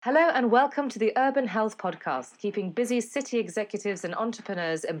Hello and welcome to the Urban Health Podcast, keeping busy city executives and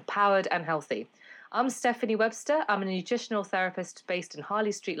entrepreneurs empowered and healthy. I'm Stephanie Webster. I'm a nutritional therapist based in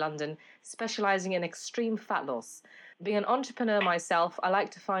Harley Street, London, specializing in extreme fat loss. Being an entrepreneur myself, I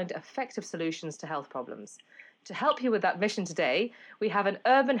like to find effective solutions to health problems. To help you with that mission today, we have an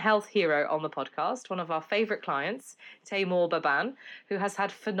urban health hero on the podcast, one of our favorite clients, Taimour Baban, who has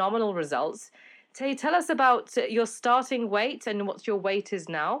had phenomenal results. Tay, tell us about your starting weight and what your weight is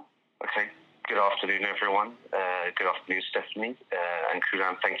now. Okay. Good afternoon, everyone. Good afternoon, Stephanie. And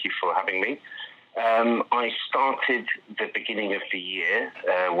Kulan, thank you for having me. I started the beginning of the year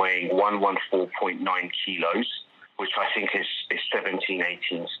weighing 114.9 kilos, which I think is 17,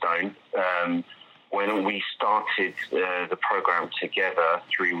 18 stone. When we started the program together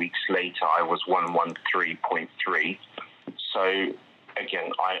 3 weeks later, I was 113.3. So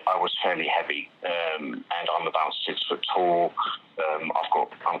again, I was fairly heavy, and I'm about 6 foot tall.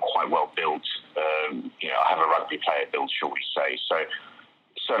 I'm quite well built. I have a rugby player build, shall we say? So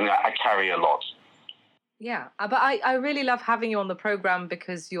certainly, I carry a lot. Yeah, but I really love having you on the program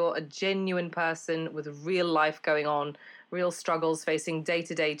because you're a genuine person with real life going on, real struggles, facing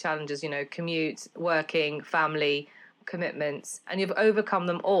day-to-day challenges. Commute, working, family, commitments, and you've overcome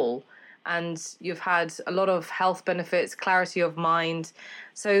them all. And you've had a lot of health benefits, clarity of mind.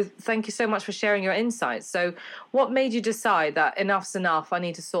 So thank you so much for sharing your insights. So what made you decide that enough's enough, I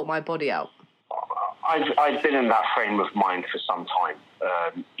need to sort my body out? I've been in that frame of mind for some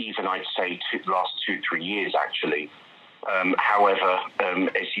time, even I'd say the last 2-3 years actually. However,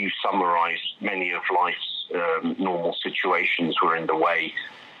 as you summarised, many of life's normal situations were in the way,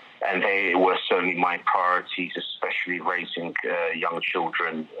 and they were certainly my priorities, especially raising young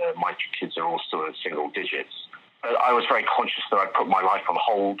children. My kids are all still in single digits. But I was very conscious that I'd put my life on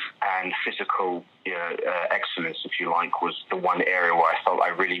hold, and physical excellence, if you like, was the one area where I felt I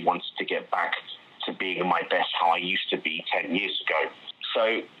really wanted to get back to being my best, how I used to be 10 years ago. So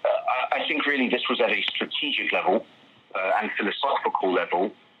I think really this was at a strategic level and philosophical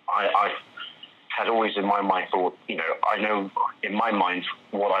level. I had always in my mind thought, I know in my mind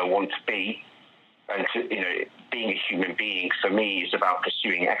what I want to be, and being a human being for me is about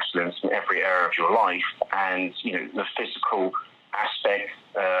pursuing excellence in every area of your life, and the physical aspect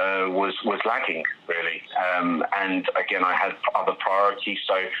was lagging really, and again I had other priorities,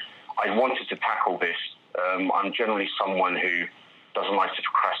 so I wanted to tackle this. I'm generally someone who doesn't like to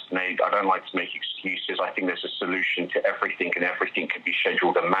procrastinate. I don't like to make excuses. I think there's a solution to everything, and everything can be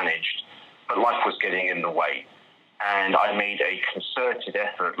scheduled and managed. But life was getting in the way. And I made a concerted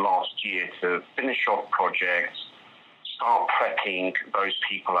effort last year to finish off projects, start prepping those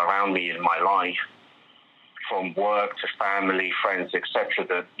people around me in my life, from work to family, friends, etc.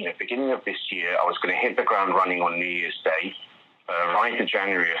 That, beginning of this year, I was going to hit the ground running on New Year's Day, ride the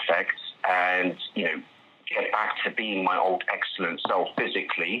January effect, and, get back to being my old excellent self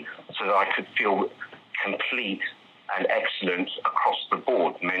physically, so that I could feel complete and excellent across the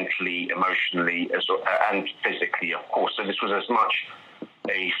board, mentally, emotionally, and physically, of course. So this was as much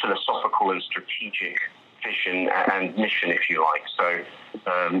a philosophical and strategic vision and mission, if you like. So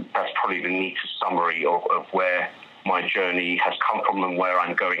that's probably the neatest summary of where my journey has come from and where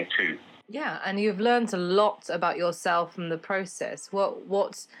I'm going to. Yeah, and you've learned a lot about yourself in the process.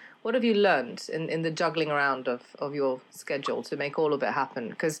 What have you learned in the juggling around of your schedule to make all of it happen?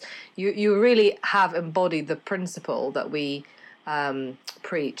 Because you really have embodied the principle that we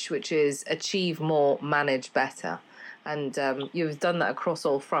preach, which is achieve more, manage better. And you've done that across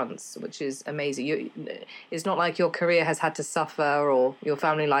all fronts, which is amazing. It's not like your career has had to suffer or your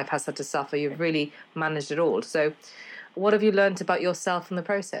family life has had to suffer. You've really managed it all. So what have you learned about yourself in the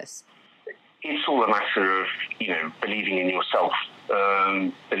process? It's all a matter of, believing in yourself,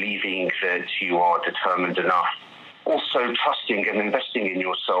 believing that you are determined enough. Also trusting and investing in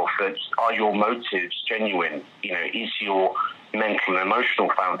yourself. That are your motives genuine? Is your mental and emotional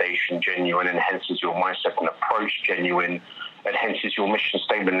foundation genuine, and hence is your mindset and approach genuine, and hence is your mission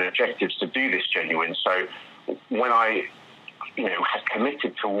statement and objectives to do this genuine. So when I, had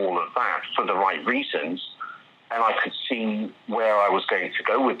committed to all of that for the right reasons, and I could see where I was going to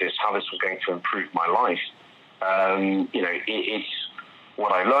go with this, how this was going to improve my life. It's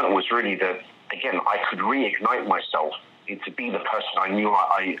what I learned was really that, again, I could reignite myself to be the person I knew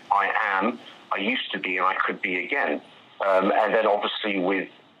I am, I used to be, and I could be again. And then obviously with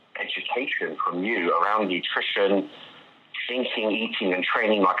education from you around nutrition, thinking, eating, and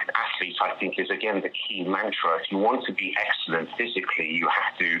training like an athlete, I think is, again, the key mantra. If you want to be excellent physically, you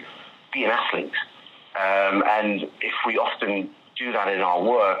have to be an athlete. And if we often do that in our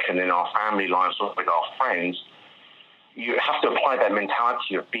work and in our family lives or with our friends, you have to apply that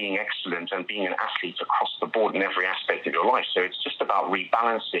mentality of being excellent and being an athlete across the board in every aspect of your life. So it's just about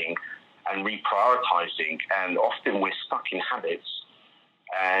rebalancing and reprioritizing, and often we're stuck in habits.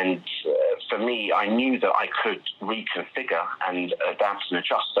 And for me, I knew that I could reconfigure and adapt and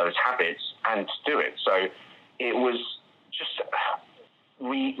adjust those habits and do it. So it was just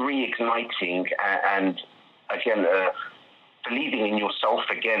reigniting and again, believing in yourself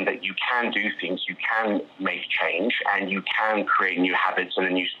again, that you can do things, you can make change, and you can create new habits and a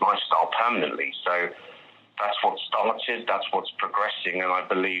new lifestyle permanently. So that's what started, that's what's progressing, and I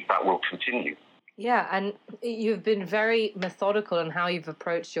believe that will continue. Yeah, and you've been very methodical in how you've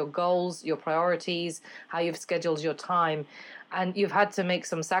approached your goals, your priorities, how you've scheduled your time, and you've had to make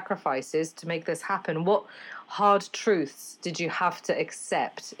some sacrifices to make this happen. What hard truths did you have to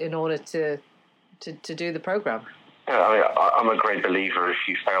accept in order to do the program? Yeah, I'm a great believer, if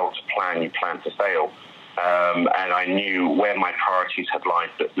you fail to plan, you plan to fail. And I knew where my priorities had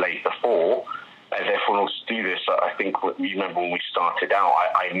laid before, and therefore, in order to do this, I think you remember when we started out,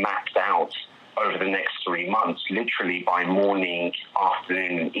 I mapped out over the next 3 months, literally by morning,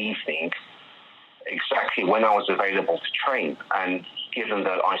 afternoon, and evening, exactly when I was available to train. And given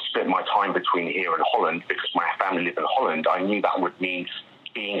that I split my time between here and Holland, because my family live in Holland, I knew that would mean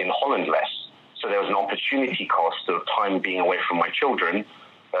being in Holland less. So there was an opportunity cost of time being away from my children,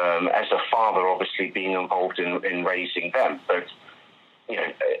 as a father, obviously being involved in raising them. But, you know,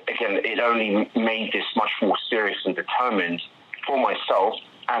 again, it only made this much more serious and determined for myself,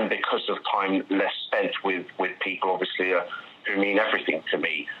 and because of time less spent with people, obviously, who mean everything to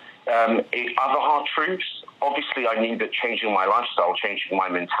me. Other hard truths, obviously I knew that changing my lifestyle, changing my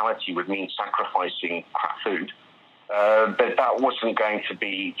mentality would mean sacrificing crap food. But that wasn't going to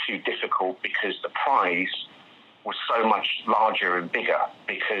be too difficult, because the prize was so much larger and bigger,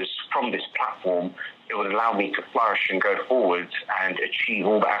 because from this platform, it would allow me to flourish and go forward and achieve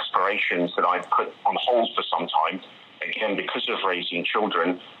all the aspirations that I'd put on hold for some time. Again, because of raising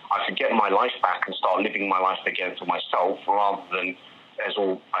children, I could get my life back and start living my life again for myself, rather than, as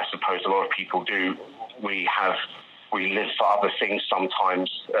all I suppose a lot of people do, we live for other things sometimes,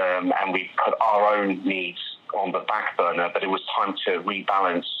 and we put our own needs on the back burner. But it was time to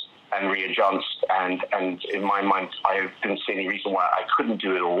rebalance and readjust, and in my mind, I didn't see any reason why I couldn't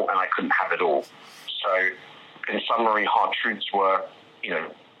do it all and I couldn't have it all. So, in summary, hard truths were,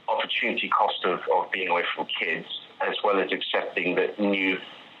 opportunity cost of being away from kids, as well as accepting that new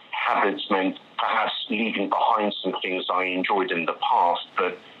habits meant perhaps leaving behind some things I enjoyed in the past,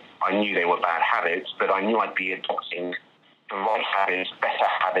 but I knew they were bad habits, but I knew I'd be adopting the right habits, better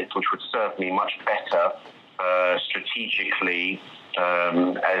habits, which would serve me much better strategically,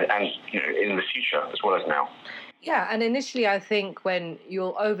 and in the future as well as now. Yeah, and initially I think when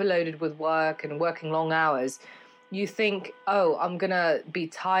you're overloaded with work and working long hours, you think, oh, I'm going to be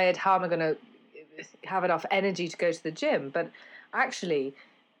tired. How am I going to have enough energy to go to the gym? But actually,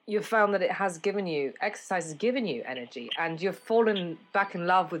 you've found that exercise has given you energy, and you've fallen back in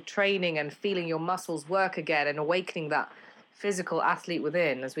love with training and feeling your muscles work again and awakening that physical athlete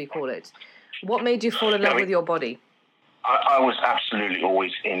within, as we call it. What made you fall in love with your body? I was absolutely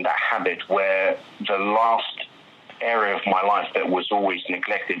always in that habit where the last area of my life that was always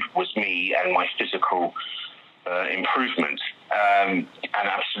neglected was me and my physical improvement. And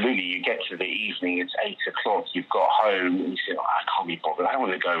absolutely, you get to the evening, it's 8 o'clock, you've got home, and you say, I can't be bothered, I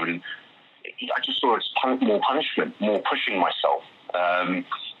want to go. And I just saw it as more punishment, more pushing myself.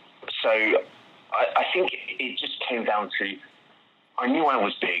 So I think it just came down to, I knew I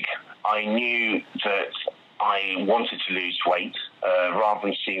was big. I knew that I wanted to lose weight, rather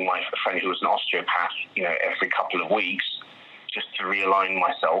than seeing my friend who was an osteopath, every couple of weeks, just to realign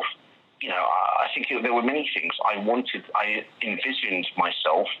myself. I think there were many things. I envisioned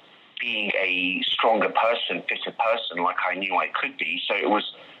myself being a stronger person, fitter person, like I knew I could be. So it was,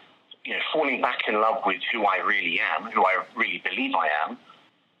 falling back in love with who I really am, who I really believe I am,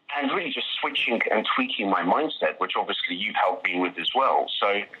 and really just switching and tweaking my mindset, which obviously you've helped me with as well.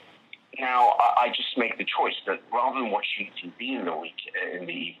 So now I just make the choice that rather than watching TV in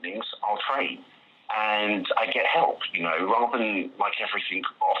the evenings, I'll train. And I get help, rather than like everything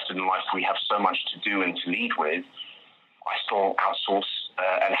often in life we have so much to do and to lead with, I still outsource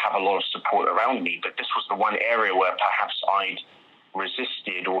and have a lot of support around me. But this was the one area where perhaps I'd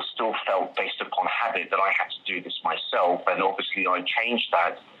resisted or still felt based upon habit that I had to do this myself. And obviously I changed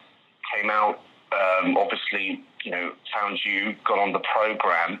that, came out, obviously, found you, got on the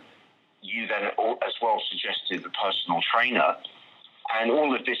program. You then as well suggested the personal trainer. And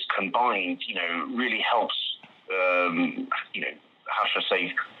all of this combined, really helps, how should I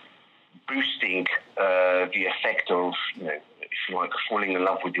say, boosting the effect of, if you like, falling in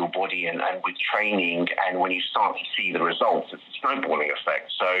love with your body and with training. And when you start to see the results, it's a snowballing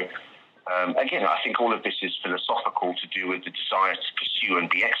effect. So again, I think all of this is philosophical to do with the desire to pursue and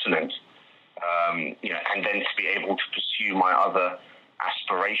be excellent, and then to be able to pursue my other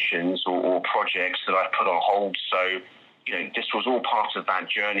aspirations or projects that I've put on hold. So, this was all part of that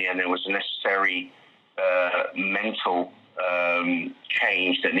journey, and there was a necessary mental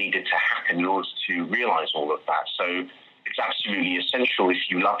change that needed to happen in order to realize all of that. So it's absolutely essential, if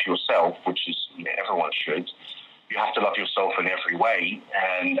you love yourself, which is, everyone should, you have to love yourself in every way.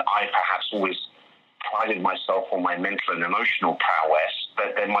 And I perhaps always prided myself on my mental and emotional prowess,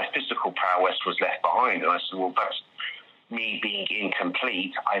 but then my physical prowess was left behind. And I said, well, that's me being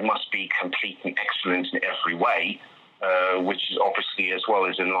incomplete. I must be complete and excellent in every way, which is obviously as well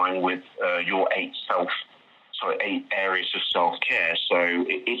as in line with your 8 areas of self-care. So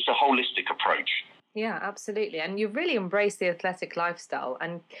it's a holistic approach. Yeah, absolutely. And you've really embraced the athletic lifestyle.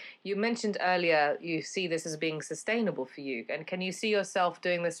 And you mentioned earlier you see this as being sustainable for you. And can you see yourself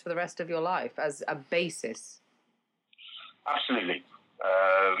doing this for the rest of your life as a basis? Absolutely.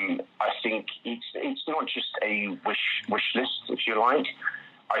 I think it's not just a wish list, if you like.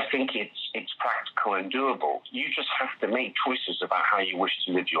 I think it's practical and doable. You just have to make choices about how you wish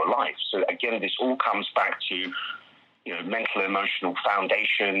to live your life. So again, this all comes back to mental, emotional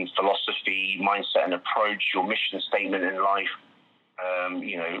foundation, philosophy, mindset and approach, your mission statement in life.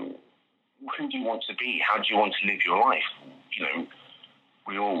 Who do you want to be? How do you want to live your life?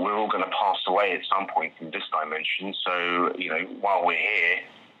 We're all going to pass away at some point in this dimension. So, while we're here,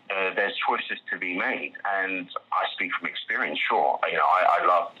 there's choices to be made. And I speak from experience, sure. I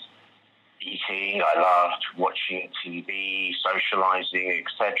loved eating, I loved watching TV, socializing,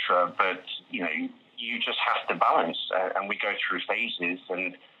 etc. But, you just have to balance. And we go through phases.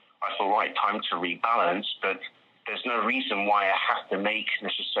 And I thought, right, time to rebalance. But there's no reason why I have to make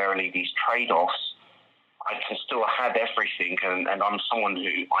necessarily these trade-offs. I can still have everything, and I'm someone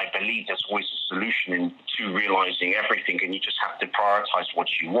who I believe there's always a solution to realizing everything, and you just have to prioritize what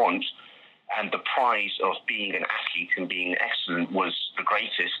you want. And the prize of being an athlete and being excellent was the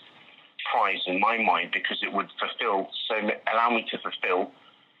greatest prize in my mind, because it would allow me to fulfill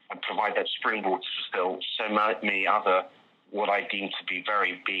and provide that springboard to fulfill so many other what I deem to be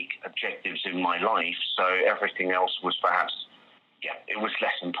very big objectives in my life. So everything else was perhaps, it was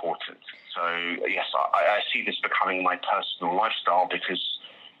less important. So yes, I see this becoming my personal lifestyle, because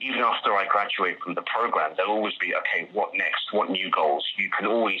even after I graduate from the program, there'll always be, okay, what next? What new goals? You can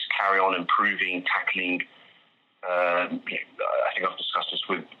always carry on improving, tackling. I think I've discussed this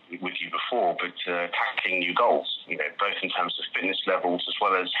with you before, but tackling new goals, both in terms of fitness levels as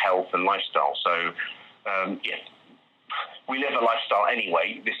well as health and lifestyle. So we live a lifestyle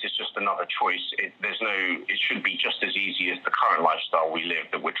anyway. This is just another choice. It should be just as easy as the current lifestyle we live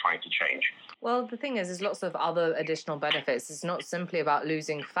that we're trying to change. Well, the thing is, there's lots of other additional benefits. It's not simply about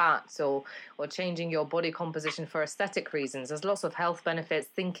losing fat or changing your body composition for aesthetic reasons. There's lots of health benefits,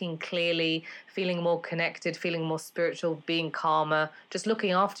 thinking clearly, feeling more connected, feeling more spiritual, being calmer, just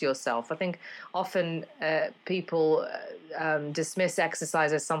looking after yourself. I think often people dismiss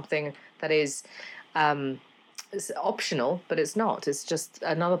exercise as something that is it's optional, but it's not. It's just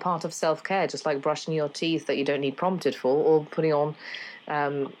another part of self-care, just like brushing your teeth that you don't need prompted for, or putting on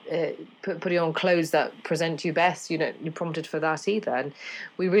clothes that present you best. You don't need prompted for that either. And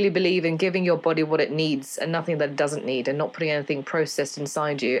we really believe in giving your body what it needs and nothing that it doesn't need, and not putting anything processed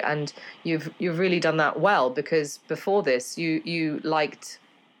inside you. And you've really done that well, because before this you liked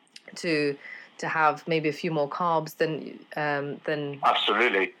to have maybe a few more carbs than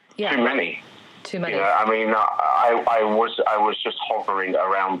absolutely too many. I was just hovering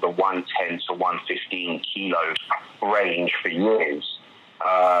around the 110 to 115 kilo range for years,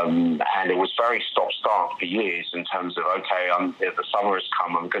 and it was very stop-start for years in terms of, okay, if the summer has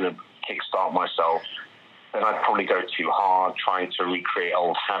come, I'm going to kickstart myself. Then I'd probably go too hard, trying to recreate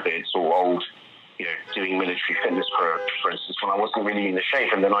old habits or old, doing military fitness for instance, when I wasn't really in the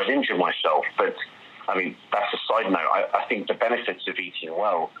shape, and then I'd injure myself. But that's a side note. I think the benefits of eating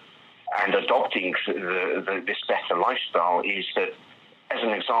well and adopting this better lifestyle is that, as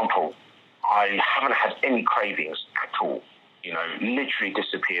an example, I haven't had any cravings at all, literally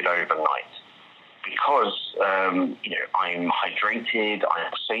disappeared overnight, because, I'm hydrated,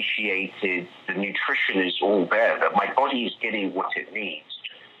 I'm satiated, the nutrition is all there, that my body is getting what it needs.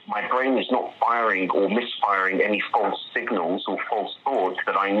 My brain is not firing or misfiring any false signals or false thoughts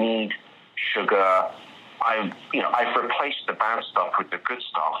that I need sugar. I've replaced the bad stuff with the good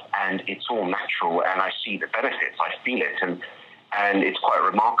stuff, and it's all natural, and I see the benefits. I feel it, and And it's quite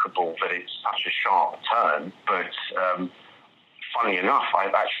remarkable that it's such a sharp turn. But funny enough,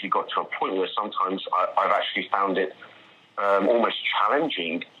 I've actually got to a point where sometimes I've actually found it almost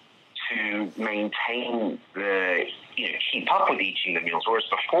challenging to maintain keep up with eating the meals. Whereas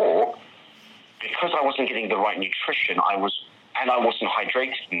before, because I wasn't getting the right nutrition, I wasn't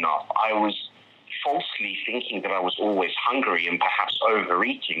hydrated enough, I was falsely thinking that I was always hungry and perhaps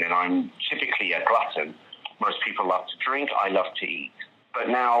overeating, and I'm typically a glutton. Most people love to drink, I love to eat. But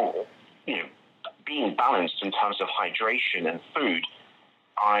now, being balanced in terms of hydration and food,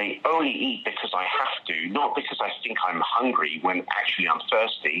 I only eat because I have to, not because I think I'm hungry when actually I'm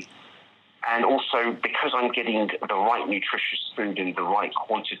thirsty. And also because I'm getting the right nutritious food in the right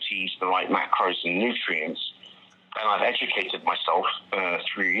quantities, the right macros and nutrients, and I've educated myself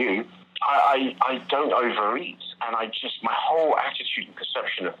through you, I don't overeat. And my whole attitude and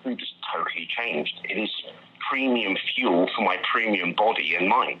perception of food has totally changed. It is premium fuel for my premium body and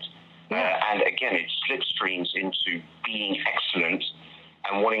mind. And again, it slipstreams into being excellent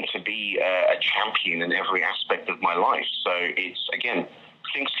and wanting to be a champion in every aspect of my life. So it's, again,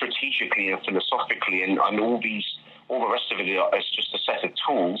 think strategically and philosophically, and all the rest of it is just a set of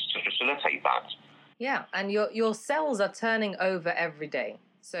tools to facilitate that. Yeah, and your cells are turning over every day.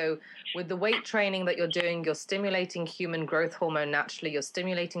 So with the weight training that you're doing, you're stimulating human growth hormone naturally, you're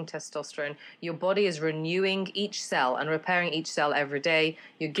stimulating testosterone, your body is renewing each cell and repairing each cell every day.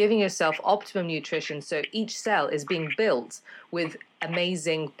 You're giving yourself optimum nutrition, so each cell is being built with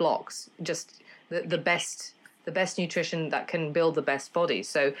amazing blocks, just the best nutrition that can build the best body.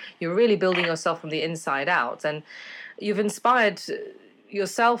 So you're really building yourself from the inside out, and you've inspired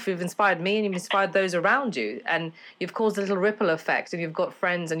yourself, you've inspired me, and you've inspired those around you, and you've caused a little ripple effect, and you've got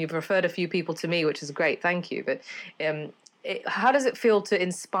friends, and you've referred a few people to me, which is great. Thank you. But how does it feel to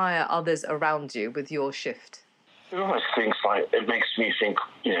inspire others around you with your shift? It almost things like, it makes me think,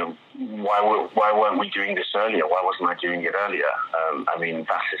 why weren't we doing this earlier? Why wasn't I doing it earlier?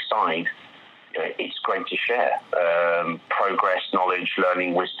 That aside, it's great to share progress, knowledge,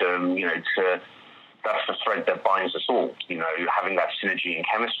 learning, wisdom. That's the thread that binds us all. Having that synergy in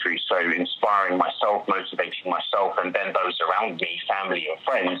chemistry. So inspiring myself, motivating myself, and then those around me, family and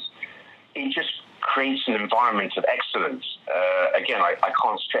friends. It just creates an environment of excellence. Again, I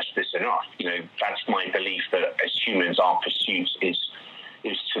can't stress this enough. That's my belief that as humans, our pursuit is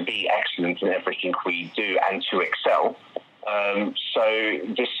to be excellent in everything we do and to excel. So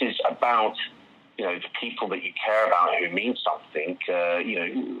this is about the people that you care about who mean something.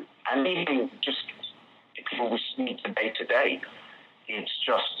 And even just people we meet day to day. It's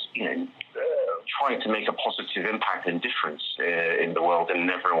just trying to make a positive impact and difference in the world and in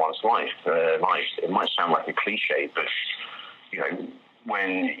everyone's life. It might sound like a cliche, but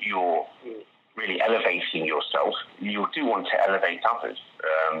when you're really elevating yourself, you do want to elevate others.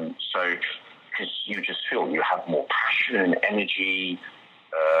 So because you just feel you have more passion and energy,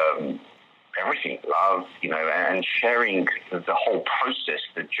 everything, love, and sharing the whole process,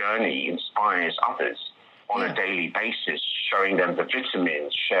 the journey inspires others on a daily basis, showing them the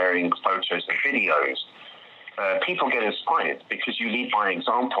vitamins, sharing photos and videos. People get inspired because you lead by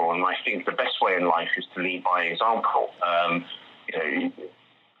example, and I think the best way in life is to lead by example.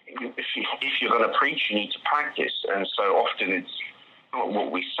 If you're going to preach, you need to practice, and so often it's not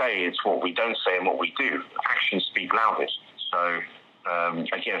what we say, it's what we don't say and what we do. Actions speak loudest. So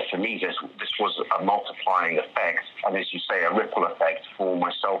again, for me, this was a multiplying effect, and as you say, a ripple effect for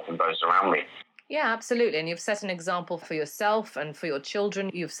myself and those around me. Yeah, absolutely. And you've set an example for yourself and for your children.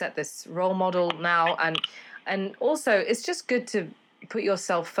 You've set this role model now. And also, it's just good to put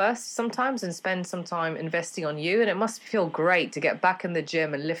yourself first sometimes and spend some time investing on you. And it must feel great to get back in the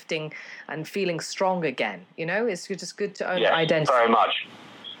gym and lifting and feeling strong again. It's just good to own identity. Very much.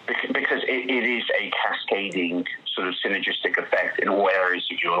 Because it is a cascading sort of synergistic effect in all areas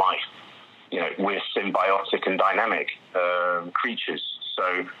of your life. We're symbiotic and dynamic creatures.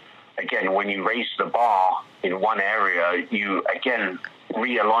 So again, when you raise the bar in one area, you again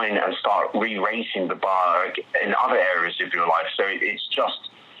realign and start re-raising the bar in other areas of your life. So it's just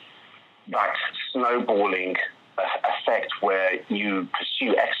that snowballing effect where you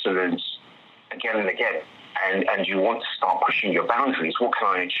pursue excellence again and again, and you want to start pushing your boundaries. What can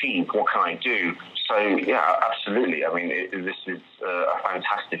I achieve? What can I do? So yeah, absolutely. This is a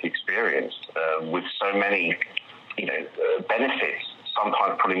fantastic experience with so many, benefits.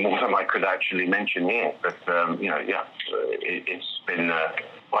 Sometimes probably more than I could actually mention here. But, it's been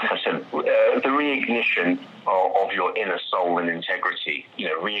like I said, the reignition of your inner soul and integrity,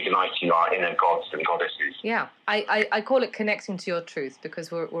 reigniting our inner gods and goddesses. Yeah, I call it connecting to your truth,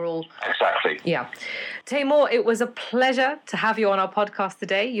 because we're all... Exactly. Yeah. Taimour, it was a pleasure to have you on our podcast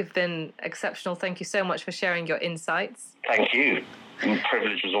today. You've been exceptional. Thank you so much for sharing your insights. Thank you. The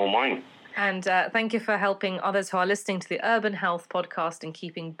privilege was all mine. And thank you for helping others who are listening to the Urban Health Podcast and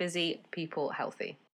keeping busy people healthy.